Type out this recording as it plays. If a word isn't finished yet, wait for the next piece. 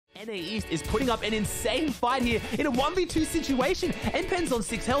NA East is putting up an insane fight here in a 1v2 situation. Npen's on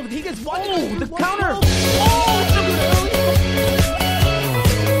 6 health and he gets one. Oh, the counter! Oh, it's a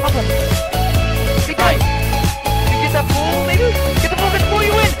Big guy! You get that pull, maybe? Get the pull,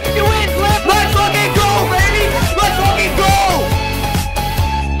 you win! You win! Let's fucking go, baby! Let's fucking go!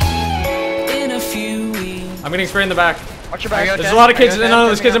 In a few weeks. I'm getting sprayed in the back. Watch your back. There's a lot of kids. No,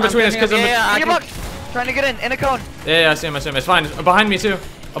 there's kids in between us. Kids in between. Trying to get in a cone. Yeah, I see him. It's fine. Behind me too.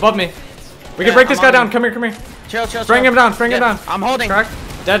 Above me. We can break this guy down. Come here. Chill. Bring him down. Bring him down. I'm holding. Crack.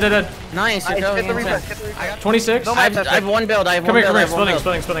 Dead. Nice. Get the reset. 26. No, I have one build. Come here.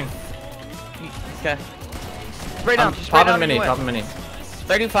 Splitting. Okay. Spray down. Popping mini.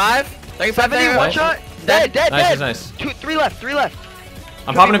 35. 35 there. One shot. Dead. Nice. 3 left.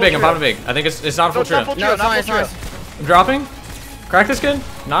 I'm popping a big. I think it's not full trio. No, it's not. I'm dropping. Crack this kid.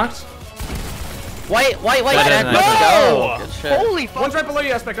 Knocked. White. Nice. Go. Good shit. Holy fuck. One's right below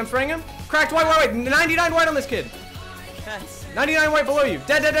you, Aspect. I'm spraying him. Cracked. White. 99 white on this kid. 99 white below you.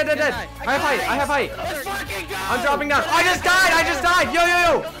 Dead. I have height. Let's fucking go. I'm dropping down. I just died.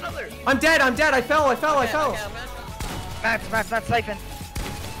 Yo. I'm dead. I fell. Matt's siphon.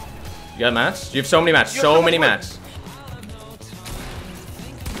 You got mats? You have so many mats. So many mats.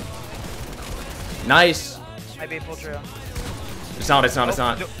 Nice. Might be a full trio. It's not.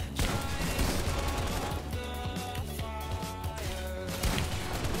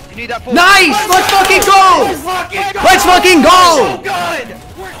 You need that full. Nice! Let's fucking go! Let's fucking go! So good!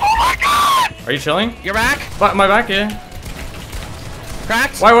 Oh my god! Are you chilling? You're back. My back, yeah.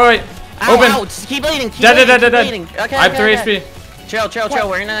 Cracked. Wait. Ow, Open. Ow. Just keep bleeding. Dead. Okay. I have 3 HP. Chill.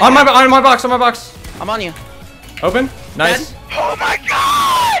 We're in On my box. I'm on you. Open. Nice. Oh my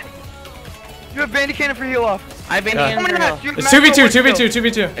god! You have bandit cannon for heal off. I have Yeah. bandit How many cannon. mats? It's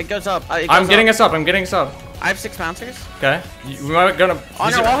 2v2. It goes up. I'm getting us up. I have 6 bouncers. Okay. We might gonna. On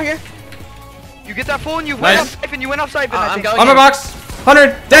your wall here. You get that full and you Nice. went off siphon. You went off siphon. I'm going. On my box.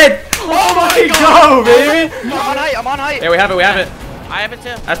 100. Dead. Oh my god, baby. I'm on height. Yeah, we have it. I have it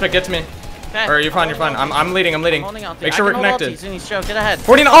too. Aspect, get to me. Okay. Or you're fine. I'm leading. Holding out. Make sure we're connected. Get ahead.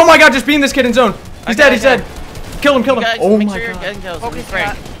 14. Oh my god, just beam this kid in zone. He's dead. Kill him. Guys, Oh make my sure you're god. getting kills. Focus, Spray.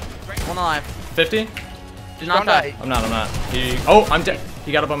 Matt. One alive. 50. Do not die. I'm not. I'm dead.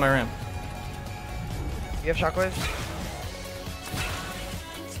 He got up on my ramp. You have shockwaves?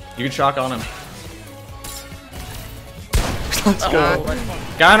 You can shock on him. Let's Oh, go.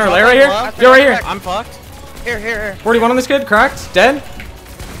 Guy on our lair right here. Yo, right here. I'm fucked. Here. 41 on this kid. Cracked. Dead.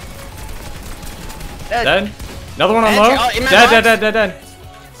 Dead. Another one on low. In my box. Dead.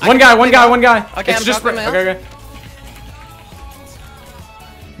 One guy. Okay, It's I'm just dropping him. okay.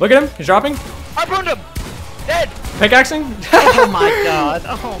 Look at him. He's dropping. I burned him. Dead. Pickaxing. Oh my god.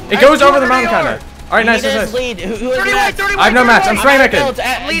 Oh my. It goes over the mountain kind of. All right, nice. Lead. Who is 30 that? white. I have no match. I'm spraying that kid.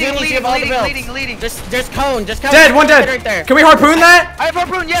 Leading. Just cone. Dead. One dead. Right there. Can we harpoon that? I have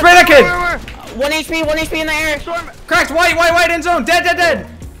harpoon. Yes. Spray that kid. Where? 1 HP in the air. Storm. Cracked. White in zone. Dead.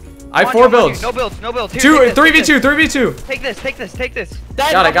 I have 4 builds. No builds. Here, 3v2. Take this.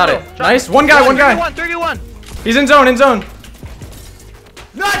 Got it. Nice. One guy. 3v1. He's in zone.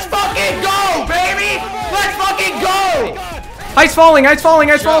 Let's fucking go, baby! Let's fucking go! Height's falling. We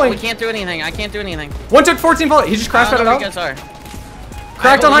can't do anything. I can't do anything. One took 14 volley. He just crashed out.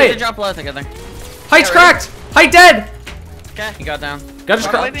 Cracked on We height. drop low together. Height's cracked. Height dead. Okay, he got down. Got just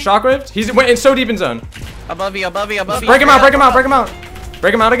shockwaved. He's went so deep in zone. Above you. Break him out. Break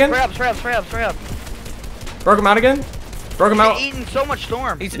him out again. Spray up. Broke him out again. Broke him out. He's eating so much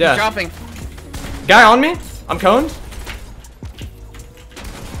storm. He's Yeah. dropping. Guy on me. I'm coned.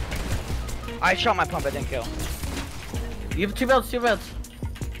 I shot my pump. I didn't kill. You have 2 builds.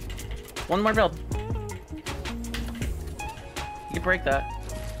 One more build. You can break that.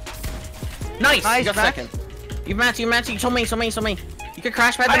 Nice. You got Max. second. You match. You show me. You can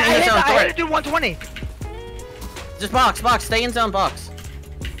crash pad I them in the zone. had to do 120. Just box. Stay in zone. Box.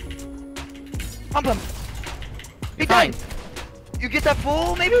 Pump him. Big Fine. guy. You get that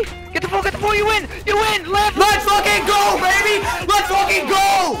full, maybe? Get the full. You win. Left. Let's fucking go, baby! Let's fucking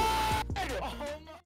go!